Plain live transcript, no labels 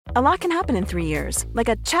A lot can happen in 3 years, like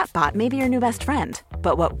a chatbot may be your new best friend.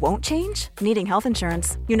 But what won't change? Needing health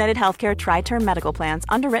insurance. United Healthcare Tri-Term Medical Plans,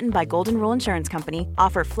 underwritten by Golden Rule Insurance Company,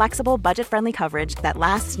 offer flexible, budget-friendly coverage that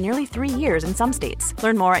lasts nearly 3 years in some states.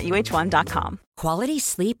 Learn more at uh1.com. Quality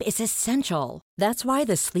sleep is essential. That's why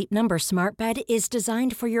the Sleep Number Smart Bed is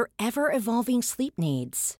designed for your ever-evolving sleep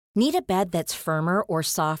needs. Need a bed that's firmer or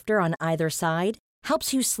softer on either side?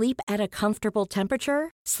 Helps you sleep at a comfortable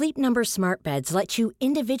temperature? Sleep Number Smart Beds let you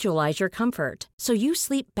individualize your comfort, so you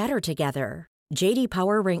sleep better together. J.D.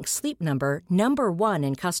 Power ranks Sleep Number number 1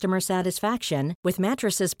 in customer satisfaction with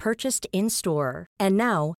mattresses purchased in-store. And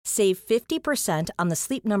now, save 50% on the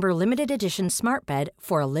Sleep Number Limited Edition Smart Bed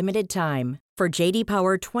for a limited time. For J.D.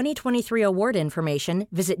 Power 2023 award information,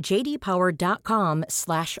 visit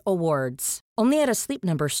jdpower.com/awards. Only at a Sleep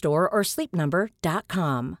Number store or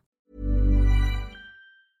sleepnumber.com.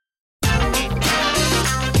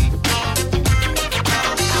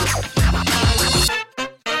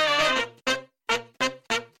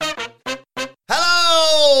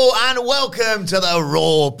 And welcome to the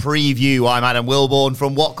Raw Preview. I'm Adam Wilborn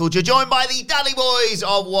from What Culture, joined by the Dally Boys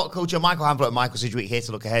of What Culture, Michael Hamflett and Michael Sidgwick, here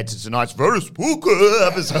to look ahead to tonight's very spooky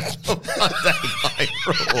episode of Monday Night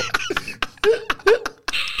Raw.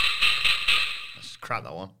 Let's crack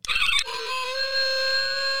that one.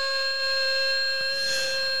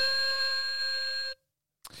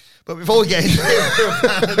 But before we get into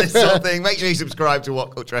this sort of thing, make sure you subscribe to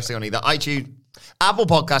What Culture Wrestling on either iTunes, Apple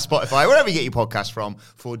Podcasts, Spotify, wherever you get your podcasts from,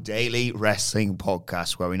 for daily wrestling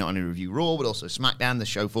podcasts, where we not only review Raw, but also SmackDown, the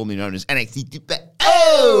show formerly known as NXT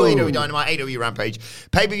AEW Dynamite, AEW Rampage,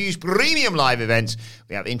 pay-per-views, premium live events.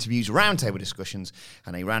 We have interviews, roundtable discussions,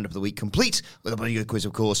 and a round of the week complete with a bloody good quiz,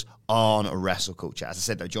 of course, on Wrestle Culture. As I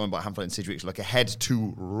said, they're joined by Hamflett and Sidgwick to look ahead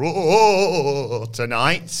to Raw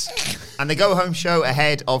tonight. And the go-home show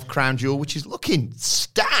ahead of Crown Jewel, which is looking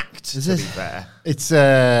stacked, to be fair. It's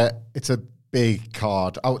a big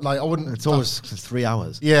card. I wouldn't. It's always 3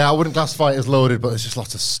 hours. Yeah, I wouldn't classify it as loaded, but there's just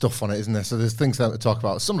lots of stuff on it, isn't there? So there's things to talk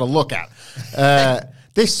about, something to look at. I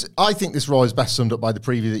think this Raw is best summed up by the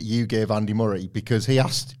preview that you gave Andy Murray, because he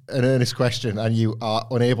asked an earnest question and you are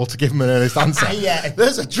unable to give him an earnest answer. Yeah.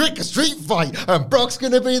 There's a street fight and Brock's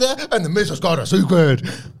going to be there and the Miz has got a secret.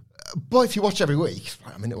 But if you watch every week,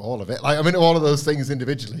 I'm into all of it. I'm into all of those things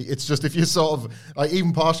individually. It's just if you're sort of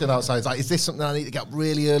even partially on the outside, it's like, is this something I need to get up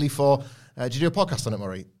really early for? Did you do a podcast on it,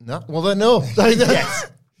 Murray? No. Well, then no. Yes.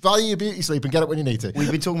 Value your beauty sleep and get it when you need to. We've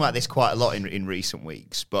been talking about this quite a lot in recent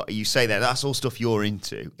weeks, but you say that's all stuff you're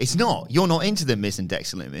into. It's not. You're not into the Miz and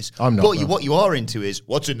Dexter Lumis. I'm not. But what you are into is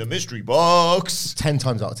what's in the mystery box. 10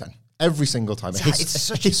 times out of 10. Every single time. It's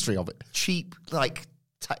such a history of it. Cheap,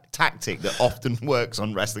 tactic that often works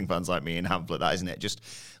on wrestling fans like me and Hamflett, that isn't it? Just,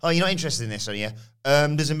 you're not interested in this, are you?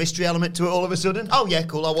 There's a mystery element to it all of a sudden. Oh yeah,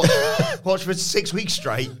 cool. I'll watch for 6 weeks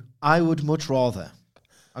straight. I would much rather,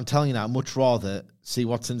 I'm telling you now, much rather see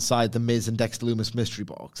what's inside the Miz and Dexter Lumis mystery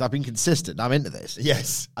box. I've been consistent. I'm into this.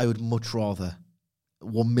 Yes. I would much rather,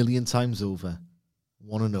 1 million times over,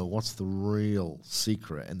 want to know what's the real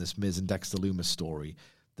secret in this Miz and Dexter Lumis story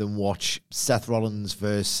than watch Seth Rollins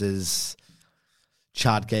versus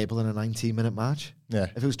Chad Gable in a 19-minute match. Yeah.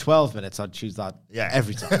 If it was 12 minutes, I'd choose that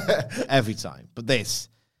every time. Every time. But this,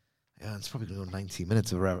 it's probably going to go 19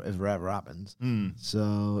 minutes if it ever happens.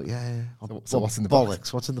 So, yeah. So what's in the bollocks?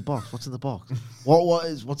 box? What's in the box? What's in the box?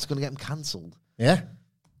 What's going to get them cancelled? Yeah.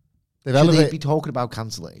 Should they be talking about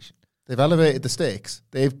cancellation? They've elevated the stakes.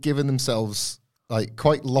 They've given themselves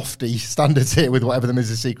quite lofty standards here with whatever the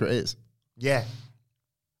Miz's secret is. Yeah.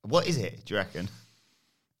 What is it, do you reckon?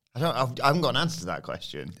 I haven't got an answer to that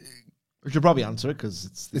question. We should probably answer it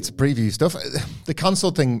because it's preview stuff. The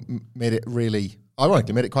cancel thing made it really,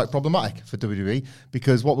 ironically, made it quite problematic for WWE,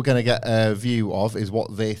 because what we're going to get a view of is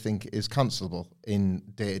what they think is cancelable in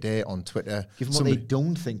day-to-day on Twitter. Given what they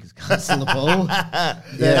don't think is cancelable.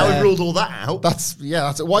 Now we've ruled all that out. That's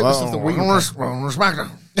it. Why was stuff that we...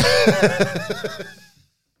 SmackDown.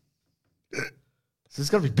 So it's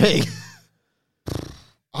got to be big.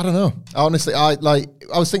 I don't know. Honestly, I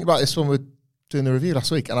was thinking about this when we were doing the review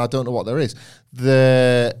last week, and I don't know what there is.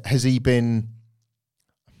 Has he been...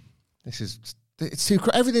 It's too...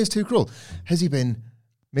 Everything is too cruel. Has he been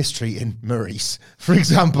mistreating Maurice, for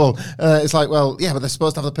example? It's like, well, yeah, but they're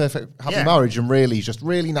supposed to have the perfect happy marriage, and really, he's just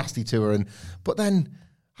really nasty to her. But then...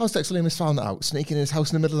 How's Dexter Lumis found that out? Sneaking in his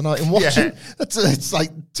house in the middle of the night and watching? Yeah. It's like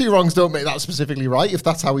two wrongs don't make that specifically right, if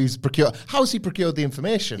that's how he's procured. How's he procured the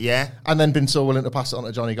information? Yeah. And then been so willing to pass it on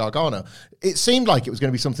to Johnny Gargano? It seemed like it was going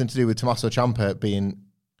to be something to do with Tommaso Ciampa being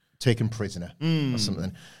taken prisoner or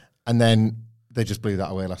something. And then they just blew that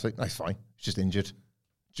away last week. That's fine. He's just injured.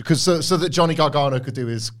 Because so that Johnny Gargano could do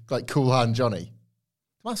his like cool hand Johnny.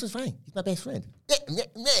 Tommaso's fine. He's my best friend.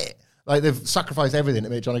 Like they've sacrificed everything to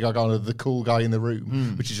make Johnny Gargano the cool guy in the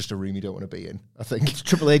room, which is just a room you don't want to be in, I think. It's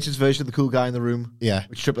Triple H's version of the cool guy in the room. Yeah.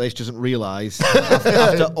 Which Triple H doesn't realise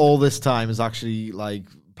after all this time is actually like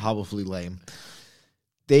powerfully lame.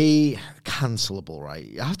 They cancelable, right?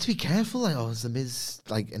 You have to be careful. Like, is the Miz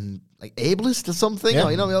like ableist or something? Yeah.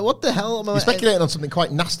 Or, like, what the hell? You're speculating on something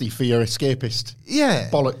quite nasty for your escapist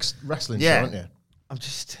bollocks wrestling show, aren't you? I'm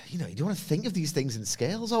just, you don't want to think of these things in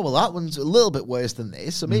scales. Oh, well, that one's a little bit worse than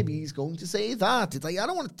this, so maybe he's going to say that. It's like, I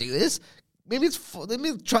don't want to do this. Maybe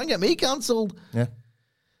maybe try and get me cancelled. Yeah.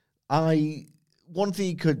 One thing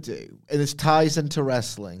you could do, and this ties into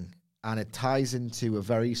wrestling, and it ties into a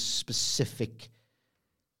very specific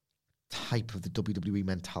type of the WWE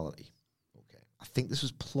mentality. Okay. I think this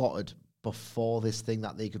was plotted before this thing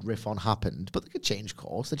that they could riff on happened, but they could change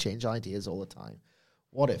course, they change ideas all the time.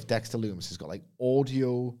 What if Dexter Lumis has got like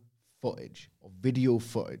audio footage or video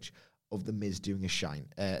footage of the Miz doing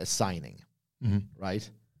a signing,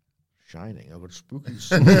 right? Shining, I've got spooky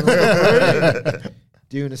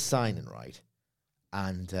doing a signing, right?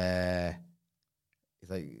 And he's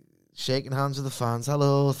like shaking hands with the fans.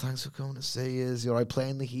 Hello, thanks for coming to see us. You're right,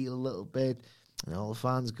 playing the heel a little bit, and all the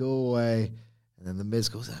fans go away, and then the Miz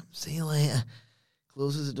goes, "See you later."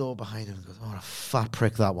 Closes the door behind him and goes, "Oh, what a fat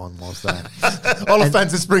prick that one was there." All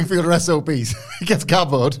offense to Springfield or SOBs. He gets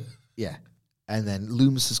cardboard. Yeah. And then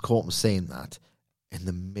Loomis has caught him saying that. And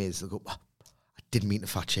the Miz, they'll go, "I didn't mean to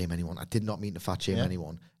fat shame anyone. I did not mean to fat shame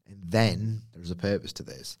anyone." And then, there's a purpose to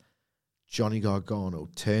this. Johnny Gargano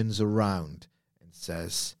turns around and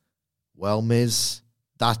says, "Well, Miz,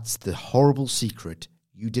 that's the horrible secret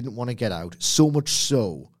you didn't want to get out. So much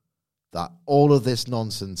so that all of this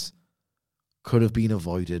nonsense could have been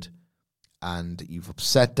avoided, and you've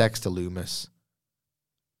upset Dexter Lumis.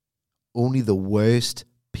 Only the worst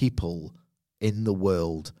people in the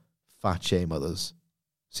world fat shame others."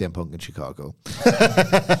 CM Punk in Chicago.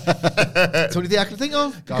 That's what do you think I can think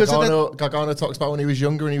of? Gargano talks about when he was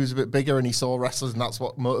younger and he was a bit bigger and he saw wrestlers and that's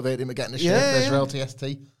what motivated him to get in the shape. There's your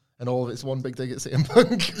LTST and all of it's one big dig at CM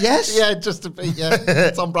Punk. Yes. Yeah, just to be,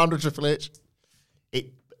 it's on brand with Triple H.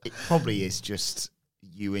 It probably is just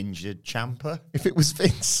you injured Ciampa. If it was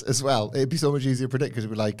Vince as well, it'd be so much easier to predict because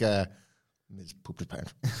it'd be like, Miz pooped his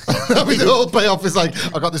pants. I mean, the whole payoff is like,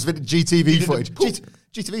 I got this GTV footage.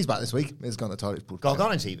 GTV's back this week. Miz gone to the toilet.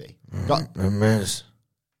 Gargano TV. Miz.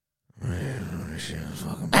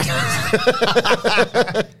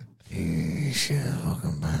 He shit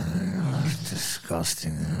fucking bad. It's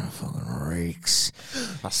disgusting. It fucking reeks.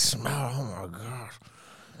 I smell, oh my God.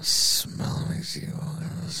 The smell makes you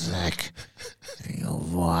fucking sick. You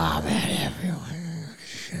vomit everywhere.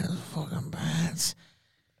 Shit fucking pants.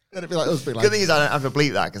 It'd be like us being like, Good thing is I don't have to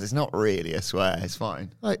bleep that because it's not really a swear. It's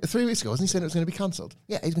fine. like 3 weeks ago, wasn't he saying it was going to be cancelled?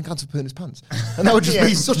 Yeah, he's been cancelled for pooing his pants. And that would just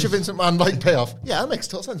be such a Vincent Mann like payoff. Yeah, that makes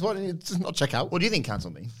total sense. Why didn't you just not check out? What do you think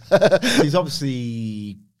cancel means? He's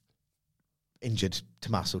obviously injured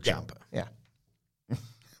Tommaso Ciampa. Yeah.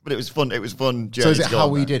 But it was fun. It was fun. So is it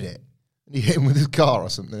how he did it? He hit him with his car or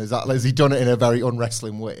something? Has he done it in a very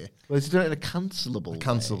unwrestling way? Well, he's done it in a cancelable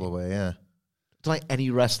Cancelable way, yeah. It's like any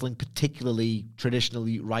wrestling, particularly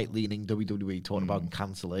traditionally right-leaning WWE, talking about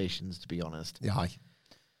cancellations, to be honest. Yeah, hi. Should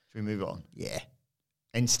we move on? Yeah.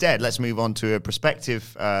 Instead, let's move on to a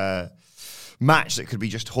prospective match that could be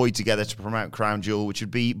just hoyed together to promote Crown Jewel, which would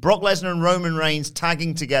be Brock Lesnar and Roman Reigns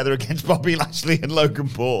tagging together against Bobby Lashley and Logan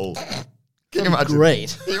Paul. Can you imagine?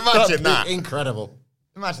 Great. Can you imagine that? Incredible.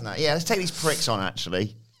 Imagine that. Yeah, let's take these pricks on,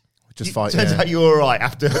 actually. Just fight. Turns out you were all right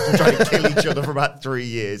after trying to kill each other for about 3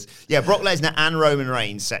 years. Yeah, Brock Lesnar and Roman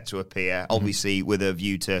Reigns set to appear, obviously with a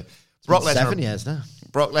view to Brock Lesnar. 7 years now.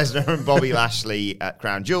 Brock Lesnar and Bobby Lashley at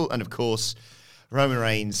Crown Jewel, and of course Roman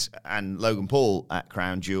Reigns and Logan Paul at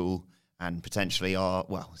Crown Jewel, and potentially it's not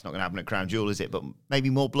going to happen at Crown Jewel, is it? But maybe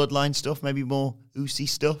more Bloodline stuff, maybe more Usi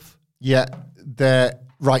stuff. Yeah, they're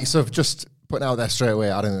right. So just putting out there straight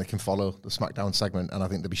away, I don't think they can follow the SmackDown segment, and I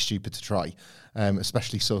think they'd be stupid to try,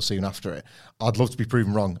 especially so soon after it. I'd love to be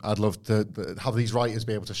proven wrong. I'd love to have these writers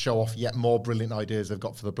be able to show off yet more brilliant ideas they've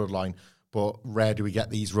got for the Bloodline, but rare do we get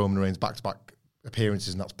these Roman Reigns back-to-back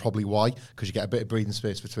appearances, and that's probably why, because you get a bit of breathing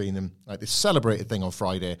space between them. Like this celebrated thing on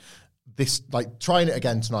Friday, this, like, trying it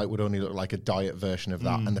again tonight would only look like a diet version of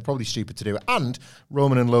that, and they're probably stupid to do it. And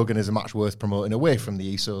Roman and Logan is a match worth promoting away from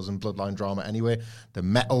the Usos and Bloodline drama anyway. The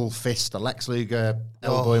metal fist, the Lex Luger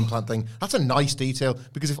elbow implant thing, that's a nice detail,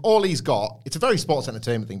 because if all he's got, it's a very sports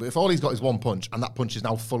entertainment thing, but if all he's got is one punch, and that punch is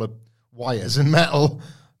now full of wires and metal,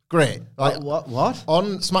 Great. Like, What?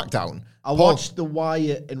 on SmackDown, I watched the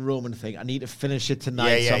Wyatt and Roman thing. I need to finish it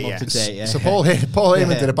tonight, so I'm up to date. Yeah. So Paul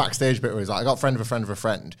Heyman did a backstage bit where he's like, I got a friend of a friend of a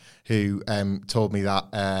friend who told me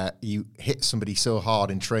that you hit somebody so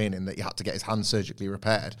hard in training that you had to get his hand surgically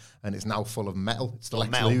repaired, and it's now full of metal. It's the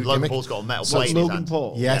Lex metal. Luger Logan gimmick. Paul's got a metal So plate it's in his Logan hand.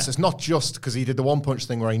 Paul. Yes, it's not just because he did the one punch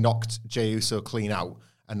thing where he knocked Jey Uso clean out,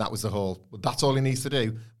 and that was the whole. Well, that's all he needs to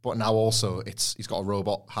do. But now also, he's got a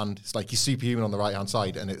robot hand. It's like he's superhuman on the right hand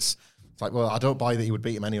side, and it's like, well, I don't buy that he would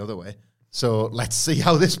beat him any other way. So let's see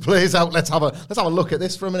how this plays out. Let's have a look at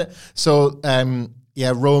this for a minute. So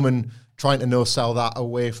Roman trying to no-sell that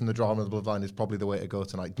away from the drama of the bloodline is probably the way to go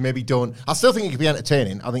tonight. Maybe don't. I still think it could be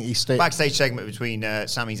entertaining. I think he's backstage segment between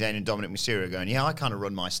Sami Zayn and Dominic Mysterio going, yeah, I kind of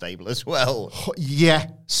run my stable as well. Yeah,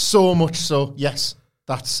 so much so. Yes,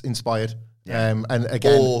 that's inspired. Yeah. And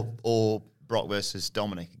again, or Brock versus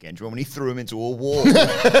Dominic again. Do you remember when he threw him into a wall?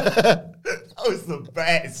 That was the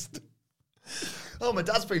best. Oh, my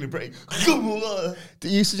dad's feeling pretty.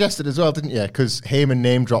 You suggested as well, didn't you? Because Heyman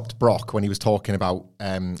name dropped Brock when he was talking about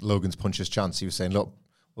Logan's puncher's chance. He was saying, look,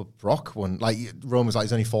 well, Brock won. Like, Roman was like,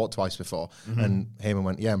 he's only fought twice before. Mm-hmm. And Heyman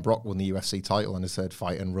went, yeah, and Brock won the UFC title in his third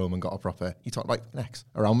fight, and Roman got a proper, he talked like next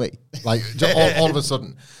around me. Like, all of a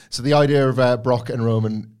sudden. So the idea of Brock and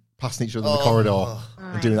Roman passing each other in the corridor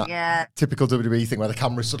and doing that typical WWE thing where the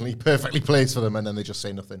camera's suddenly perfectly placed for them and then they just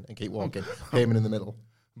say nothing and keep walking. Heyman in the middle.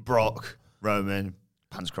 Brock, Roman,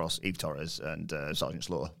 Pans Cross, Eve Torres, and Sergeant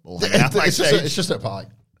Slaughter all hanging out it's just a pie.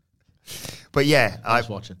 But yeah, I was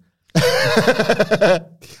watching.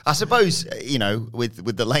 I suppose,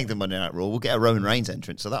 with the length of Monday Night Raw, we'll get a Roman Reigns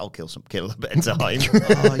entrance, so that'll kill a bit of time.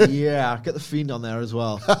 Oh yeah, get the Fiend on there as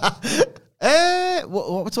well.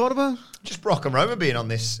 What we're talking about? Just Brock and Roman being on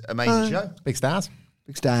this amazing show. Big stars.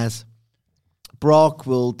 Big stars. Brock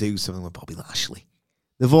will do something with Bobby Lashley.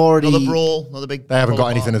 They've already... Another brawl, another big... They haven't got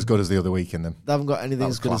anything as good as the other week in them. They haven't got anything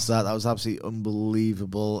as good as that. That was absolutely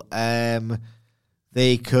unbelievable.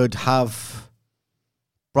 They could have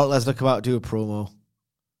Brock Lesnar come out and do a promo.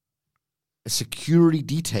 A security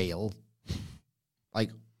detail,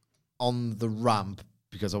 like, on the ramp,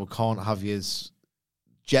 because I can't have you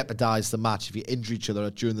jeopardize the match if you injure each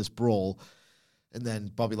other during this brawl. And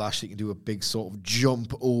then Bobby Lashley can do a big sort of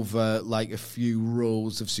jump over like a few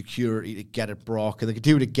rows of security to get at Brock. And they could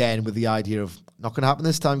do it again with the idea of, not going to happen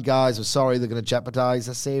this time, guys. We're sorry, they're going to jeopardize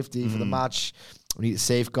their safety for the match. We need to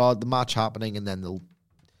safeguard the match happening, and then so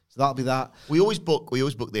that'll be that. We always book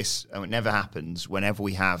this, and it never happens whenever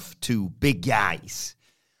we have two big guys.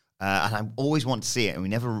 And I always want to see it, and we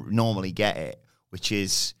never normally get it, which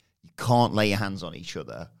is you can't lay your hands on each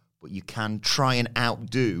other, but you can try and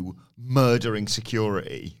outdo murdering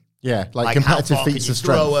security. Yeah, like competitive how far feats can of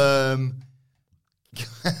strength.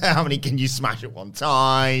 How many can you smash at one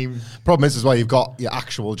time? Problem is as well, you've got your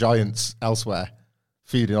actual giants elsewhere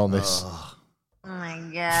feeding on this. Oh my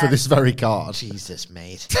God. For this very card. Jesus,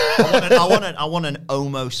 mate. I want an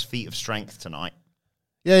almost feat of strength tonight.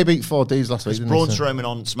 Yeah, he beat 4 dudes last week. Didn't Braun he? Strowman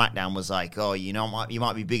on SmackDown was like, oh, you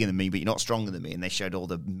might be bigger than me, but you're not stronger than me. And they showed all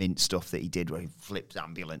the mint stuff that he did where he flipped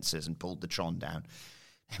ambulances and pulled the Tron down.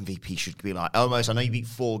 MVP should be like, almost, I know you beat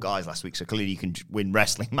 4 guys last week, so clearly you can win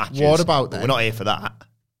wrestling matches. What about that? We're not here for that.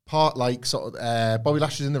 Bobby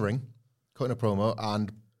Lashley's in the ring, cutting a promo, and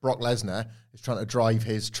Brock Lesnar is trying to drive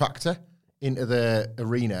his tractor into the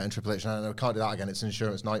arena, and Triple H, no, can't do that again, it's an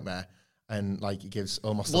insurance nightmare. And like, he gives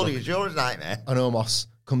Omos Bloody insurance nightmare. And Omos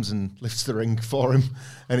comes and lifts the ring for him,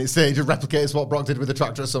 and it just replicates what Brock did with the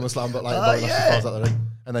tractor at SummerSlam, but like Bobby Lashley falls out the ring.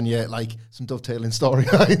 And then like some dovetailing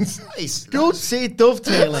storylines. Nice. Don't say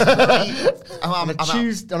dovetailing. on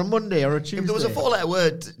a Monday or a Tuesday. If there was a 4-letter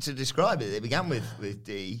word to describe it, it began with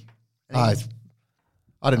D. I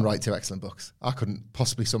didn't write 2 excellent books. I couldn't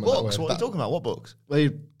possibly summon that word. Books? What are you talking about? What books? Well,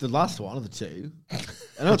 the last one of the 2.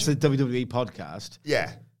 I know it's the WWE podcast.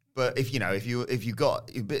 Yeah. But if you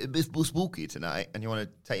got a bit more spooky tonight and you want to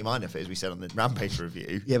take your mind off it, as we said on the Rampage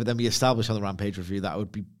review. Yeah, but then we established on the Rampage review that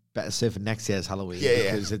would be better safe for next year's Halloween.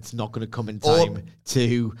 Because it's not going to come in time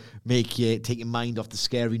to make you take your mind off the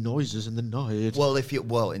scary noises in the night.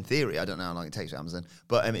 Well, in theory, I don't know how long it takes for Amazon,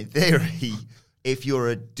 but in theory, if you're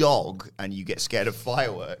a dog and you get scared of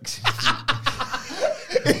fireworks.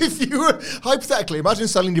 If you were, hypothetically, imagine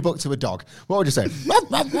selling your book to a dog. What would you say?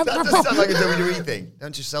 That does sound like a WWE thing.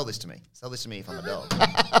 Don't just sell this to me. Sell this to me if I'm a dog.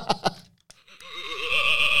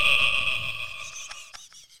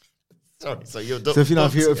 Sorry, so you're a dog. So if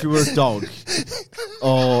you were a dog,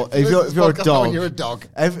 or if you're a dog, you're a dog.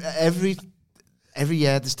 Every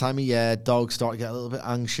year, this time of year, dogs start to get a little bit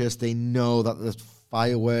anxious. They know that the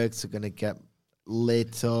fireworks are going to get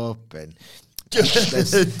lit up, and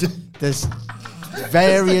there's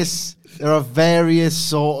There are various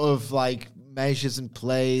sort of like measures in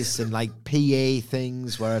place and like PA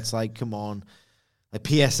things where it's like, come on, like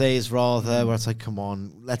PSAs rather, where it's like, come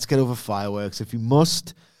on, let's get over fireworks. If you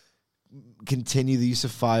must continue the use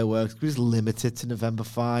of fireworks, we just limit it to November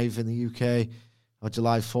 5 in the UK or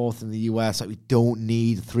July 4th in the US. Like, we don't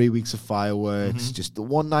need 3 weeks of fireworks, just the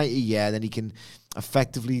one night a year. Then you can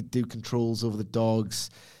effectively do controls over the dogs.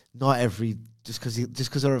 Not every, just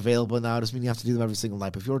because they're available now doesn't mean you have to do them every single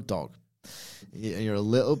night. But if you're a dog, you're a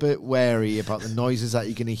little bit wary about the noises that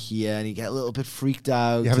you're going to hear, and you get a little bit freaked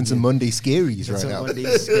out. You're having some Monday scaries right now. Monday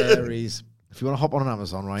scaries. If you want to hop on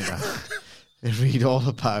Amazon right now and read all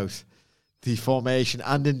about the formation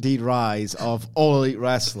and indeed rise of All Elite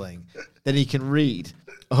Wrestling, then you can read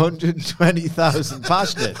 120,000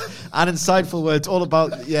 passionate and insightful words all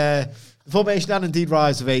about the formation and indeed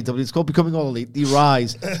rise of AEW. It's called Becoming All Elite, the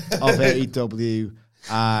rise of AEW,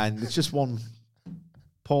 and it's just one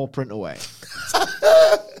paw print away.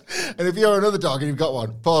 And if you're another dog and you've got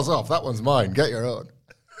one, pause off. That one's mine. Get your own.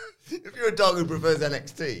 If you're a dog who prefers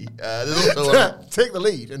NXT, there's also one. Take the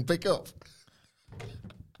lead and pick up.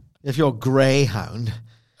 If you're a greyhound,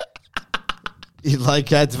 you'd like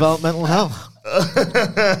Developmental Hell.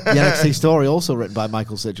 The NXT story, also written by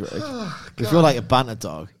Michael Sidgwick. If you're like a banter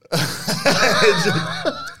dog,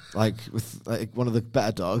 like with like one of the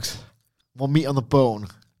better dogs, more meat on the bone,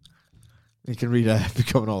 you can read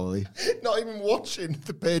Becoming All Elite. Not even watching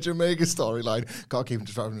the Page Omega storyline. Can't keep him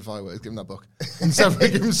distracted with fireworks. Give him that book.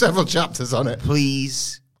 Give him several chapters on it.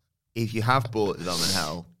 Please, if you have bought Development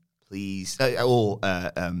Hell, please, or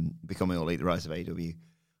Becoming All Elite, The Rise of AEW,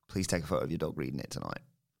 please take a photo of your dog reading it tonight.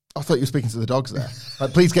 I thought you were speaking to the dogs there.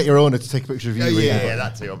 Like, please get your owner to take a picture of you. Yeah,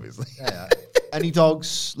 that too, obviously. Yeah. Any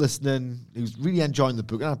dogs listening who's really enjoying the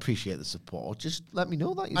book, and I appreciate the support, just let me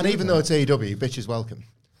know that. And even though it's AEW, bitch is welcome.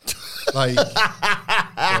 Like,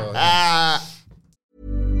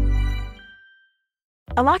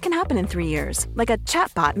 A lot can happen in 3 years, like a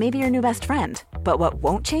chatbot may be your new best friend. But what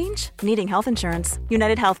won't change? Needing health insurance.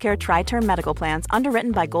 United Healthcare Tri-Term Medical Plans,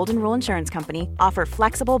 underwritten by Golden Rule Insurance Company, offer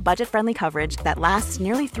flexible, budget-friendly coverage that lasts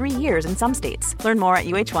nearly 3 years in some states. Learn more at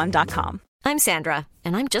uh1.com. I'm Sandra,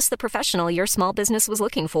 and I'm just the professional your small business was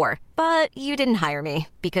looking for. But you didn't hire me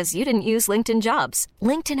because you didn't use LinkedIn Jobs.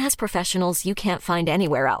 LinkedIn has professionals you can't find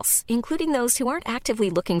anywhere else, including those who aren't actively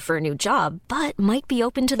looking for a new job, but might be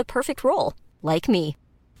open to the perfect role, like me.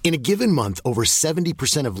 In a given month, over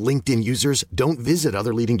 70% of LinkedIn users don't visit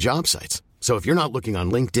other leading job sites. So if you're not looking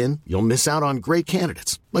on LinkedIn, you'll miss out on great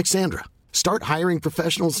candidates like Sandra. Start hiring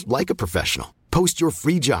professionals like a professional. Post your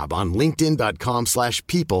free job on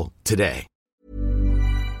linkedin.com/people today.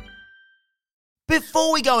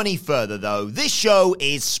 Before we go any further, though, this show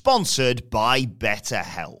is sponsored by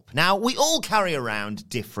BetterHelp. Now, we all carry around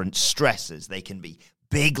different stressors. They can be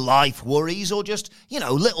big life worries or just,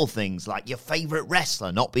 little things like your favorite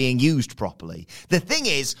wrestler not being used properly. The thing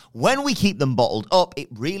is, when we keep them bottled up, it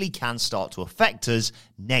really can start to affect us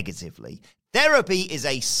negatively. Therapy is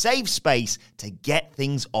a safe space to get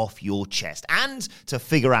things off your chest and to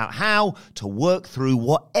figure out how to work through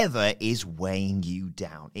whatever is weighing you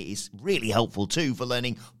down. It is really helpful too for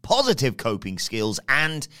learning positive coping skills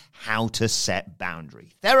and how to set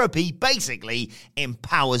boundaries. Therapy basically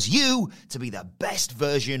empowers you to be the best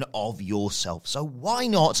version of yourself. So why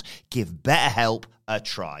not give BetterHelp a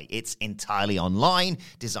try? It's entirely online,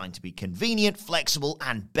 designed to be convenient, flexible,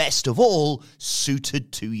 and best of all,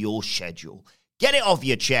 suited to your schedule. Get it off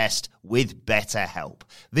your chest with BetterHelp.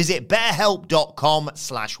 Visit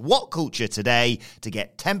betterhelp.com/whatculture today to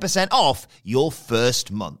get 10% off your first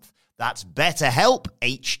month. That's BetterHelp,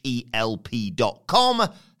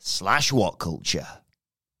 HELP.com/whatculture.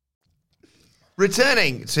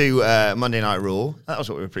 Returning to Monday Night Raw. That was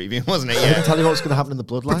what we were previewing, wasn't it? I can tell you what's going to happen in the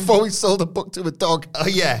Bloodline. before we sold a book to a dog. Oh,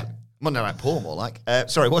 yeah. Monday Night Paul, more like.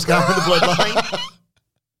 Sorry, what's going to happen in the Bloodline?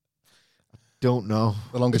 Don't know.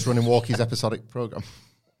 The longest running Walkies episodic program.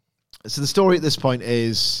 So the story at this point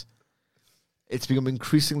is it's become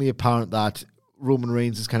increasingly apparent that Roman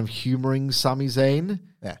Reigns is kind of humoring Sami Zayn.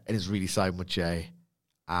 Yeah. And is really siding with Jay.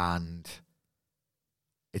 And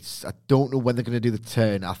I don't know when they're going to do the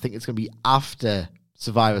turn. I think it's going to be after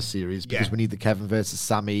Survivor Series because we need the Kevin versus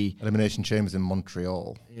Sami. Elimination Chambers in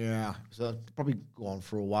Montreal. Yeah. So it'll probably go on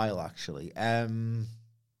for a while, actually.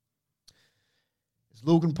 Is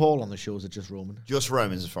Logan Paul on the show? Or is it just Roman? Just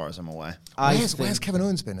Romans, as far as I'm aware. Where's Kevin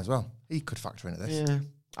Owens been as well? He could factor into this. Yeah.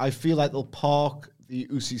 I feel like they'll park the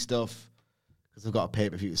Usi stuff because they've got a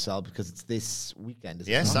pay-per-view to sell because it's this weekend,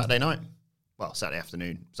 isn't it? Yeah, Saturday night. Well, Saturday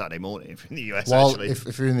afternoon, Saturday morning if you're in the US, While, actually.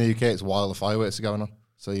 if you're in the UK, it's while the fireworks are going on.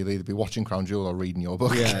 So you'll either be watching Crown Jewel or reading your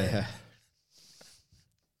book. Yeah.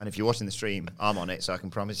 And if you're watching the stream, I'm on it, so I can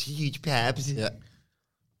promise huge peps. Yeah.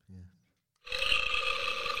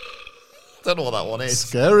 Don't know what that one is.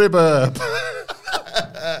 Scary burp.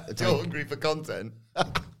 You're hungry for content.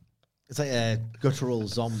 It's like a guttural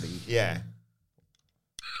zombie. Yeah.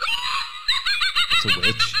 It's a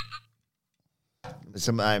witch.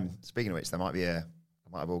 Speaking of which, I might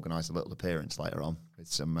have organised a little appearance later on with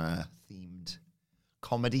some themed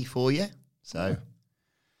comedy for you. So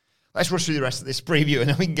let's rush through the rest of this preview and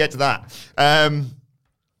then we can get to that.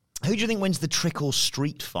 Who do you think wins the Trickle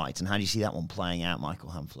Street fight, and how do you see that one playing out, Michael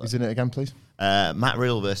Hamflett? Who's in it again, please? Matt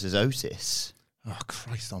Riddle versus Otis. Oh,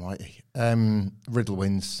 Christ almighty. Riddle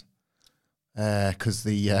wins. Because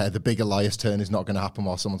the big Elias turn is not going to happen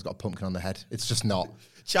while someone's got a pumpkin on their head. It's just not.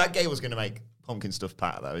 Chad Gable's going to make pumpkin stuff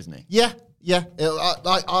pat, though, isn't he? Yeah.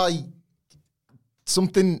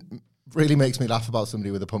 Something really makes me laugh about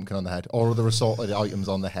somebody with a pumpkin on their head or other assorted items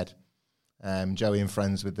on their head. Joey and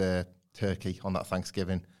friends with the turkey on that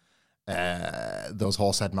Thanksgiving. Those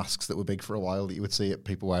horse head masks that were big for a while that you would see at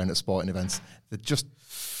people wearing at sporting events. They're just...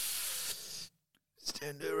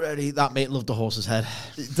 Stand ready. That mate loved the horse's head.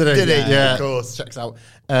 Did he? Yeah, of course. Checks out.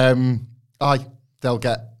 The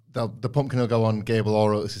pumpkin will go on Gable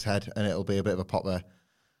or Otis's head, and it'll be a bit of a pop there.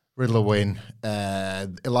 Riddle will win.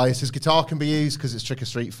 Elias's guitar can be used because it's Trick or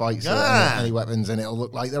Street fight, so any weapons, and it'll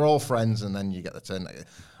look like they're all friends, and then you get the turn.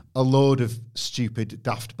 A load of stupid,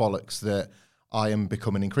 daft bollocks that I am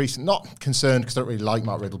becoming increasingly not concerned because I don't really like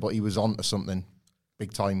Matt Riddle, but he was on to something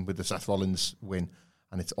big time with the Seth Rollins win.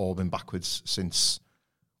 And it's all been backwards since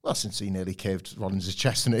he nearly caved Rollins'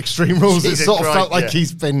 chest in Extreme Rules. Jesus it sort of Christ, felt like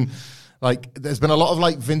he's been, like, there's been a lot of,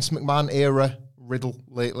 like, Vince McMahon era Riddle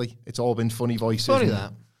lately. It's all been funny voices. Funny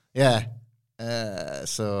that. Yeah.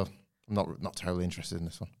 So I'm not terribly interested in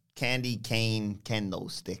this one. Candy cane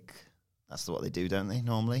kendo stick. That's what they do, don't they,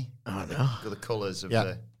 normally? I don't know. Got the colours of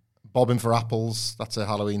the... Bobbing for apples. That's a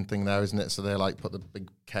Halloween thing there, isn't it? So they, like, put the big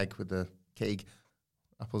keg with the cake.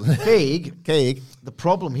 Apples in it. Cake. The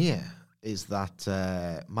problem here is that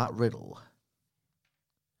Matt Riddle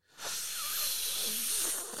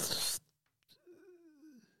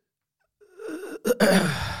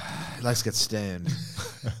likes to get stoned.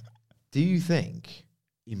 Do you think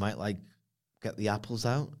he might like get the apples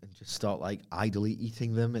out and just start like idly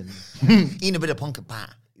eating them and eating a bit of pumpkin pie?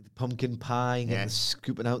 Pumpkin pie and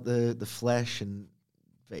scooping out the flesh and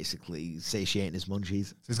basically satiating his munchies.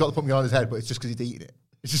 So he's got the pumpkin on his head, but it's just because he's eating it.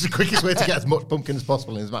 It's just the quickest way to get as much pumpkin as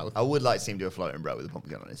possible in his mouth. I would like to see him do a floating bro with a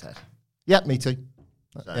pumpkin on his head. Yeah, me too.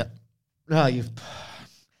 So. Yeah. No,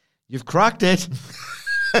 you've cracked it.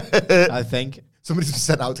 I think. Somebody's been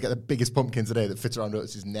sent out to get the biggest pumpkin today that fits around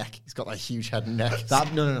Otis's neck. He's got that huge head and neck.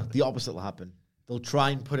 No. The opposite will happen. They'll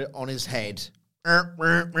try and put it on his head. And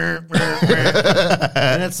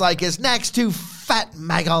it's like his neck's too fat,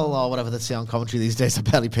 Maggle, or whatever they say on commentary these days. I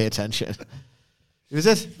barely pay attention. Who's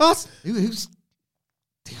it? What? Who's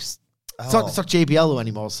it's not JBL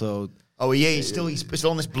anymore, so... Oh, yeah, he's still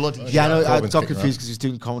on this bloody... Yeah, no, I got confused because he's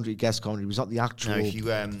doing commentary, guest commentary. He's not the actual... No,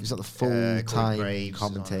 he's not the full-time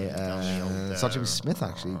commentator. It's not Jimmy Smith,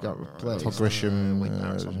 actually. He got replaced. Todd Grisham,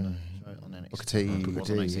 Booker T.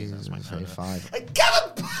 That's my favorite. 25.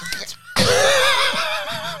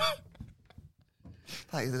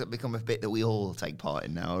 That has become a bit that we all take part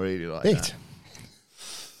in now. I really like that.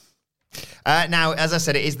 Now, as I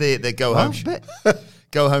said, it is the go home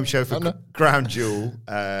go home show for Crown Jewel.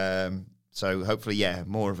 So hopefully,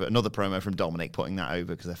 more of another promo from Dominic putting that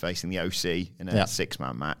over because they're facing the OC in a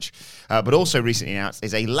 6-man match. But also recently announced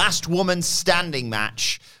is a last woman standing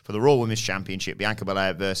match for the Raw Women's Championship, Bianca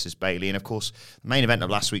Belair versus Bayley. And of course, the main event of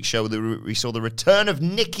last week's show, we saw the return of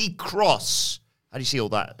Nikki Cross. How do you see all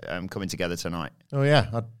that coming together tonight? Oh, yeah.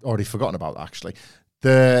 I'd already forgotten about that, actually.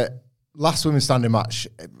 The last women's standing match,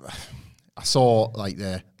 I saw like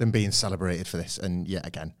them being celebrated for this. And yet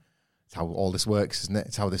again, it's how all this works, isn't it?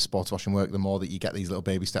 It's how this sports washing works. The more that you get these little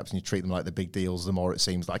baby steps and you treat them like the big deals, the more it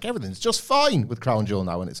seems like everything's just fine with Crown Jewel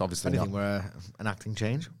now. And it's obviously anything where an acting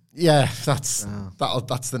change. Yeah, that's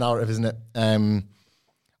the narrative, isn't it?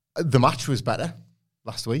 The match was better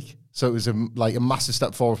last week. So it was a massive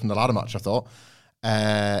step forward from the ladder match, I thought.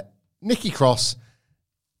 Nikki Cross,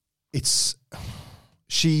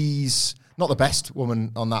 she's not the best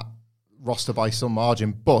woman on that roster by some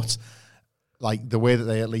margin, but like the way that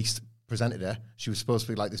they at least presented her, she was supposed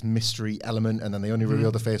to be like this mystery element, and then they only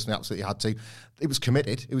revealed the face when they absolutely had to. It was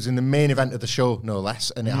committed. It was in the main event of the show, no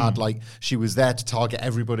less, and it had like, she was there to target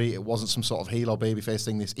everybody. It wasn't some sort of heel or babyface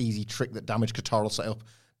thing, this easy trick that damaged Katara set up.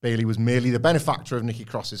 Bayley was merely the benefactor of Nikki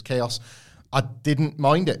Cross's chaos. I didn't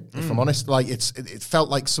mind it, if I'm honest. Like it felt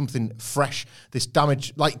like something fresh. This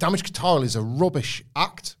Damage Control is a rubbish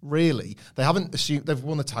act, really. They haven't assumed they've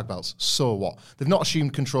won the tag belts. So what? They've not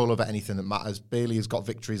assumed control over anything that matters. Bayley has got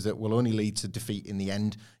victories that will only lead to defeat in the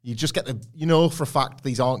end. You just get for a fact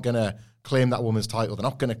these aren't going to claim that woman's title. They're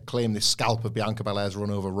not going to claim this scalp of Bianca Belair's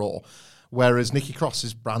run over Raw. Whereas Nikki Cross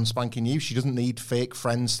is brand spanking new. She doesn't need fake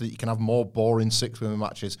friends so that you can have more boring 6-women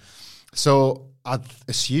matches. So I'd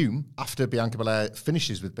assume after Bianca Belair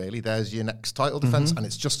finishes with Bayley, there's your next title defense, and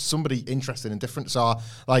it's just somebody interesting and different. So,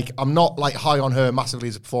 I'm not high on her massively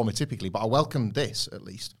as a performer typically, but I welcome this at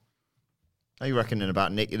least. Are you reckoning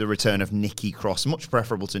about the return of Nikki Cross? Much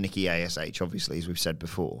preferable to Nikki ASH, obviously, as we've said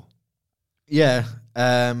before. Yeah.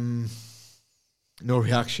 No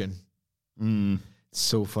reaction. It's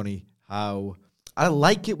so funny how I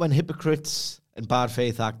like it when hypocrites and bad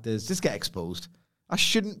faith actors just get exposed. I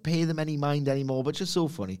shouldn't pay them any mind anymore, but just so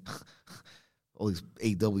funny. All these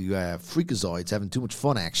AEW freakazoids having too much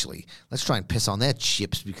fun, actually. Let's try and piss on their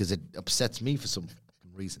chips because it upsets me for some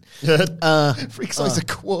reason. Freakazoid's a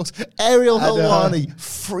quote. Ariel Helwani,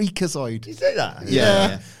 freakazoid. Did you say that?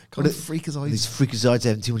 Yeah. Call them freakazoids. These freakazoids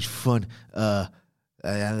having too much fun.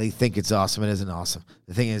 And they think it's awesome. It isn't awesome.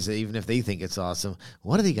 The thing is, even if they think it's awesome,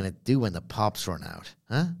 what are they going to do when the pops run out?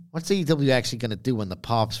 Huh? What's AEW actually going to do when the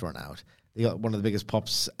pops run out? They got one of the biggest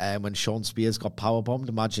pops when Sean Spears got powerbombed.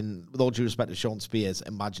 Imagine, with all due respect to Sean Spears,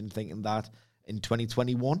 imagine thinking that in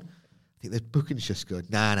 2021. I think the booking's just good.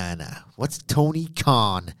 Nah. What's Tony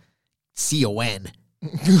Khan, C-O-N,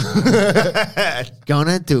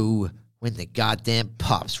 gonna do when the goddamn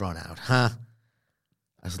pops run out, huh?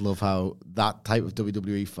 I just love how that type of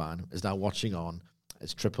WWE fan is now watching on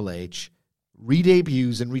as Triple H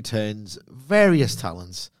re-debuts and returns various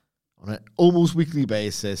talents on an almost weekly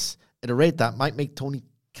basis at a rate that might make Tony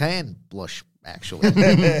Khan blush, actually.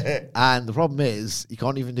 And the problem is, you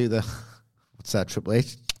can't even do what's that, Triple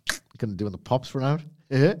H? You couldn't do when the pops run out.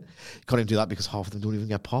 You can't even do that because half of them don't even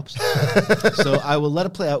get pops. So I will let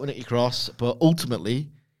it play out with Nikki Cross, but ultimately,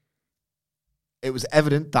 it was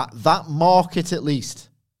evident that that market, at least,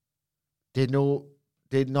 did not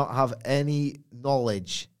have any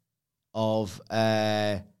knowledge of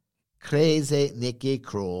crazy Nikki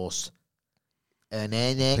Cross and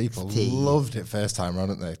NXT. People loved it first time around,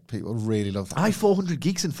 didn't they? People really loved that. 400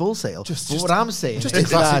 geeks in Full Sail. Just what I'm saying. Just a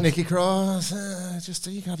classic Nikki Cross.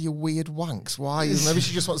 You can have your weird wanks. Why? Maybe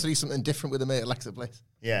she just wants to do something different with her mate Alexa Bliss.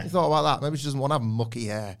 Yeah. You thought about that? Maybe she doesn't want to have mucky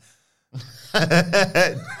hair.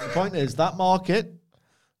 The point is, that market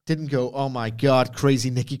didn't go, oh my God, crazy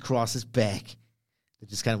Nikki Cross is back. They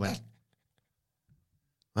just kind of went,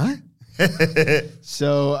 what?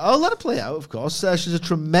 So I'll let it play out, of course. She's a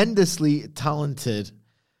tremendously talented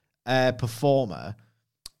performer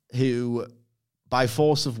who, by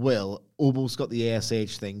force of will, almost got the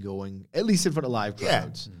ASH thing going, at least in front of live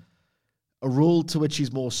crowds. Yeah. A role to which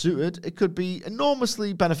she's more suited. It could be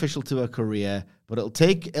enormously beneficial to her career, but it'll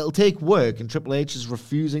take work, and Triple H is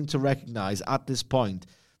refusing to recognize at this point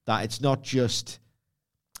that it's not just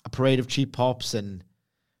a parade of cheap pops, and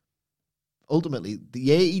ultimately,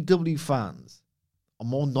 the AEW fans are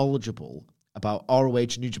more knowledgeable about ROH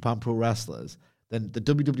and New Japan Pro Wrestlers than the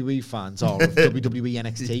WWE fans are of WWE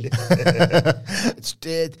NXT. It's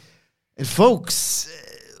dead. And folks,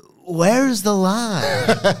 where's the line?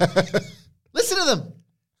 Listen to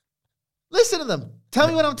them. Tell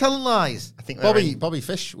me when I'm telling lies. I think Bobby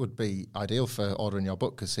Fish would be ideal for ordering your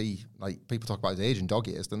book because people talk about his age in dog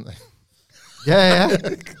years, don't they? Yeah.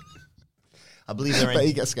 I believe they're in. But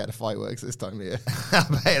he gets scared of fireworks this time of year.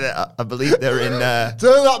 I believe they're in.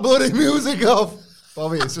 Turn that bloody music off,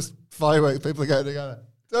 Bobby. It's just fireworks. People are getting together.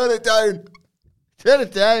 Turn it down.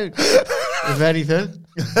 If anything,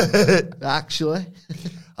 actually,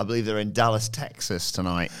 I believe they're in Dallas, Texas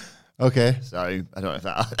tonight. Okay. So I don't know if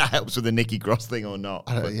that helps with the Nikki Cross thing or not.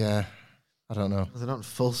 I don't know. They're not in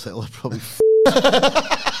Full Sail. They're probably.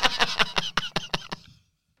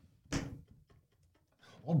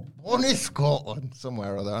 One is Scotland,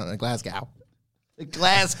 somewhere or other, aren't they? Glasgow.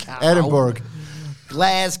 Glasgow. Edinburgh.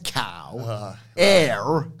 Glasgow.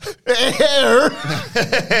 Air.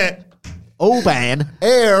 Oban.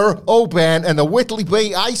 Oban, and the Whitley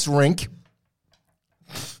Bay Ice Rink.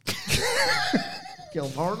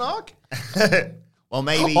 Kilmarnock? Well,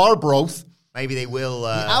 maybe. Arbroath. Maybe they will.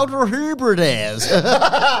 Outer Hebrides.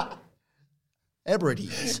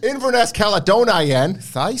 Hebrides. Inverness, Caledonian.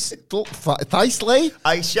 Thaisley?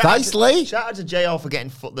 Shout out to JR for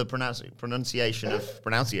getting the pronunciation of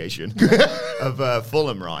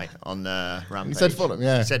Fulham right on Rampage. He said Fulham,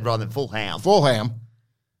 yeah. He said rather than Fulham. Fulham.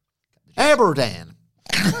 Aberdeen.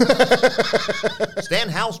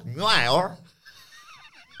 Stenhouse Meyer.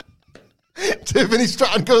 Tiffany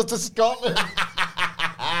Stratton goes to Scotland.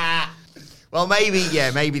 Well,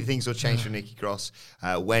 maybe things will change for Nikki Cross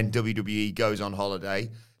when WWE goes on holiday.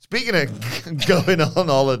 Speaking of going on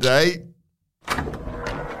holiday.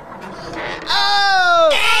 Oh!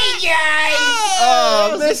 Hey, guys!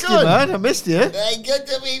 Oh, I missed you, man. I missed you. Hey, good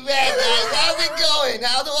to be back, guys. How's it going?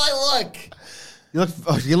 How do I look?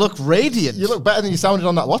 You look radiant. You look better than you sounded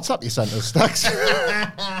on that WhatsApp you sent us, Stax.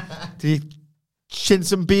 Did you chin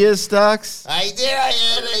some beers, Stacks? I did. I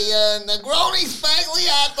had a Negroni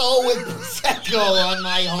Spagliato with Prosecco on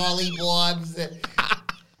my Harley Bobs.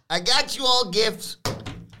 I got you all gifts.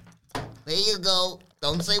 There you go.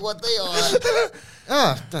 Don't say what they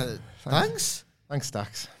are. Thanks. Thanks,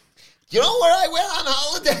 Stax. You know where I went on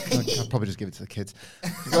holiday? I'll probably just give it to the kids.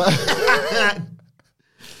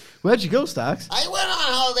 Where'd you go, Stacks? I went on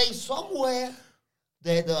holiday somewhere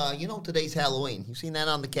that, today's Halloween. You seen that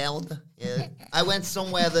on the calendar? Yeah. I went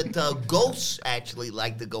somewhere that ghosts actually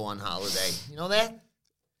like to go on holiday. You know that?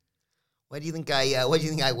 Where do you think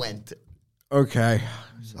I went? Okay.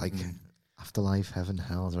 It's like afterlife, heaven,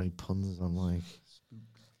 hell. Is there any puns on like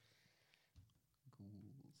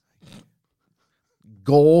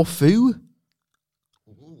Gorfu?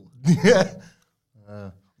 Yeah.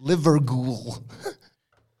 Liver ghoul.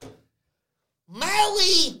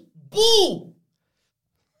 Mally Boo!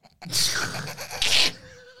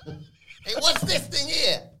 Hey, what's this thing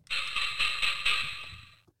here?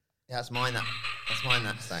 Yeah, that's mine. That's mine.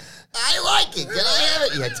 That's thing. I like it. Can I have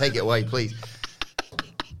it? Yeah, take it away, please.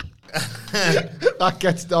 That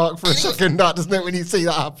gets dark for a second, doesn't it, when you see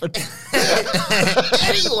that happen?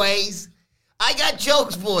 Anyways, I got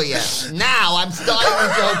jokes for you. Now, I'm starting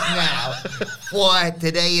the jokes now. For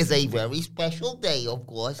today is a very special day, of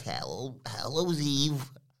course, Hallows Eve.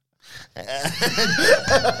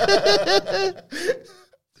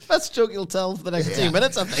 Best joke you'll tell for the next 2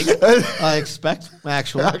 minutes, I think. I expect,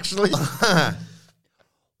 actually.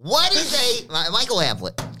 What is Michael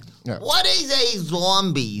Hamlet, what is a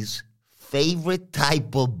zombie's favorite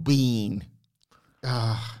type of bean?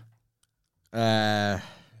 Got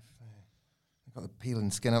the peel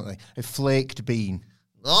and skin, haven't they? A flaked bean.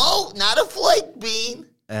 No, not a flake bean.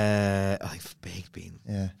 Baked bean.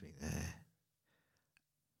 Yeah.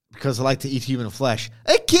 Because I like to eat human flesh.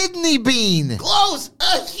 A kidney bean. Close.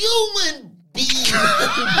 A human being.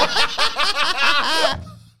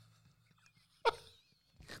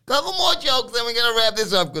 Couple more jokes, then we're going to wrap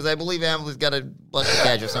this up because I believe Hamlet's got a bunch of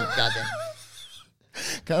cash or something. Goddamn.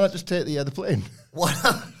 Can I just take the plane? What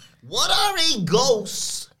are a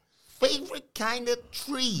ghost's favorite kind of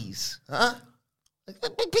trees? Huh?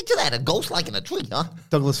 Picture that, a ghost liking a tree, huh?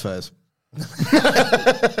 Douglas firs. They're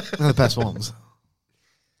the best ones.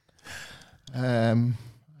 I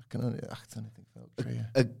can only think about tree.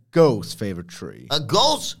 A ghost's favorite tree. A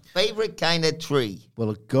ghost's favorite kind of tree.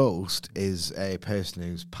 Well, a ghost is a person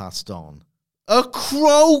who's passed on. A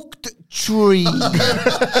croaked tree.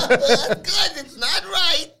 That's good. It's not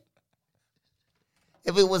right.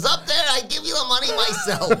 If it was up there, I'd give you the money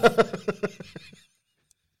myself.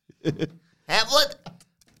 Hamlet?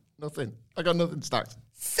 Nothing. I got nothing stacked.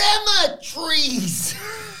 Cemeteries.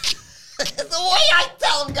 That's the way I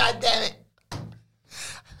tell them, goddammit.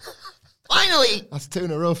 Finally. That's 2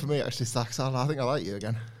 in a row for me, actually, Stacks. I think I like you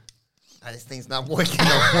again. This thing's not working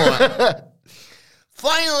no more.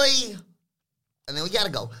 Finally. And then we gotta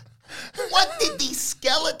go. What did the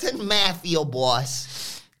skeleton mafia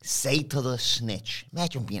boss say to the snitch?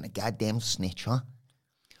 Imagine being a goddamn snitch, huh?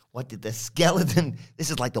 What did the skeleton... This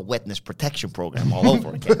is like the wetness protection program all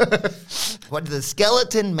over again. What did the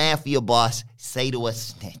skeleton mafia boss say to a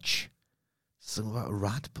snitch? Something about a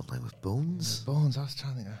rat, but like with bones? Bones, I was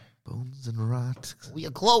trying to think. Bones and rat. We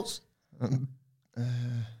are close. I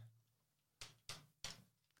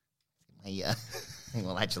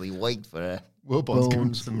will actually wait for... Bones giving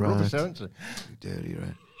Bones, some rat. rubbish, aren't you? You dirty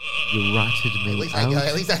rat. You ratted me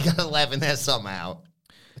At least I got a laugh in there somehow.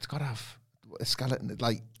 It's got to have a skeleton,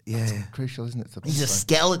 like... Yeah. That's crucial, isn't it? He's a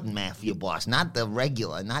skeleton mafia boss, not the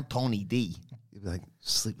regular, not Tony D. You'd be like,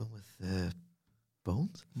 sleeping with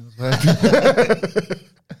bones?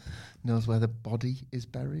 Knows where the body is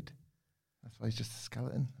buried. That's why he's just a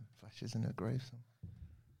skeleton. Flesh is in a grave. So.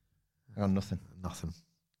 I got nothing.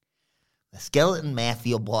 The skeleton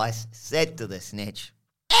mafia boss said to the snitch,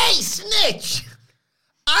 "Hey, snitch!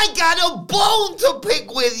 I got a bone to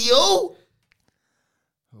pick with you!"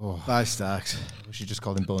 Oh. Bye, Starks. I wish you just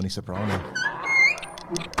called him Boney Soprano.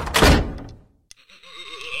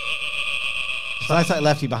 So I thought I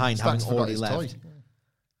left you behind, Starks having forgot already his left. toy.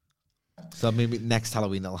 So maybe next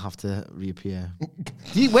Halloween it'll have to reappear.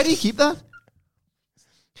 Where do you keep that?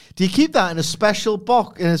 Do you keep that in a special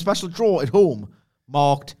box, in a special drawer at home,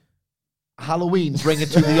 marked Halloween, bring it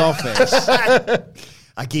to the office?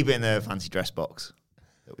 I keep it in the fancy dress box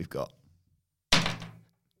that we've got.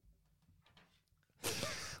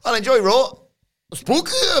 Well, enjoy Raw. A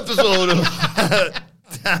spooky episode of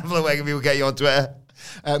Hamlet. Where can people get you on Twitter?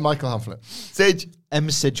 Michael Hamlet. Sidge. M.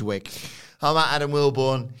 Sidgwick. I'm at Adam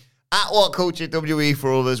Wilborn. At What Culture WE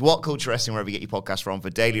for all of us. What Culture Wrestling, wherever you get your podcast from, for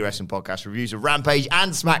daily wrestling podcast reviews of Rampage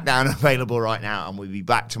and SmackDown available right now. And we'll be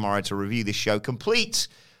back tomorrow to review this show complete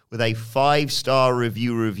with a 5-star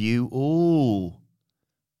review. Ooh.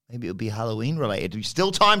 Maybe it'll be Halloween related. There's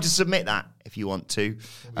still time to submit that if you want to.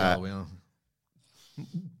 We are.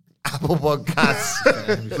 Apple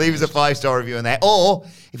Podcasts. Leave us a 5-star review in there. Or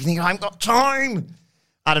if you think I haven't got time,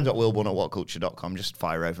 Adam.Wilborn@whatculture.com. Just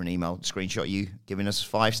fire over an email, screenshot you giving us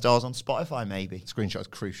 5 stars on Spotify, maybe. Screenshot is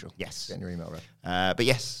crucial. Yes. Getting your email right. But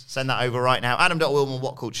yes, send that over right now.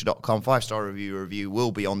 Adam.Wilborn@whatculture.com. 5-star review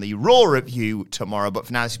will be on the Raw review tomorrow. But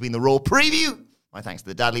for now, this has been the Raw preview. My thanks to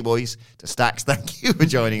the Dudley Boys, to Stax. Thank you for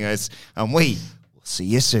joining us. And we will see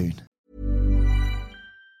you soon.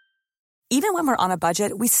 Even when we're on a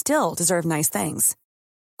budget, we still deserve nice things.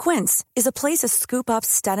 Quince is a place to scoop up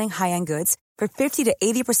stunning high-end goods for 50 to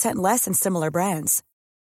 80% less than similar brands.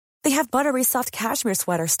 They have buttery soft cashmere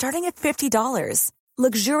sweaters starting at $50,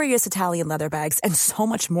 luxurious Italian leather bags, and so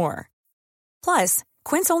much more. Plus,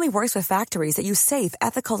 Quince only works with factories that use safe,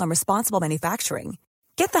 ethical, and responsible manufacturing.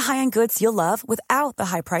 Get the high-end goods you'll love without the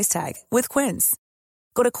high price tag with Quince.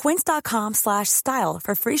 Go to quince.com/style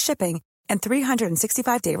for free shipping and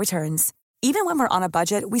 365-day returns. Even when we're on a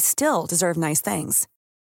budget, we still deserve nice things.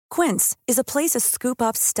 Quince is a place to scoop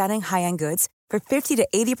up stunning high-end goods for 50 to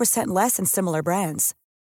 80% less than similar brands.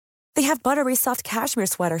 They have buttery soft cashmere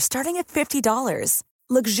sweaters starting at $50,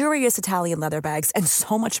 luxurious Italian leather bags, and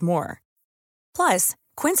so much more. Plus,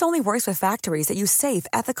 Quince only works with factories that use safe,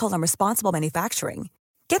 ethical, and responsible manufacturing.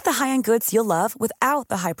 Get the high-end goods you'll love without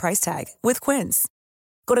the high price tag with Quince.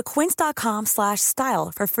 Go to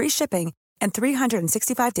quince.com/style for free shipping and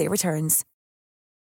 365-day returns.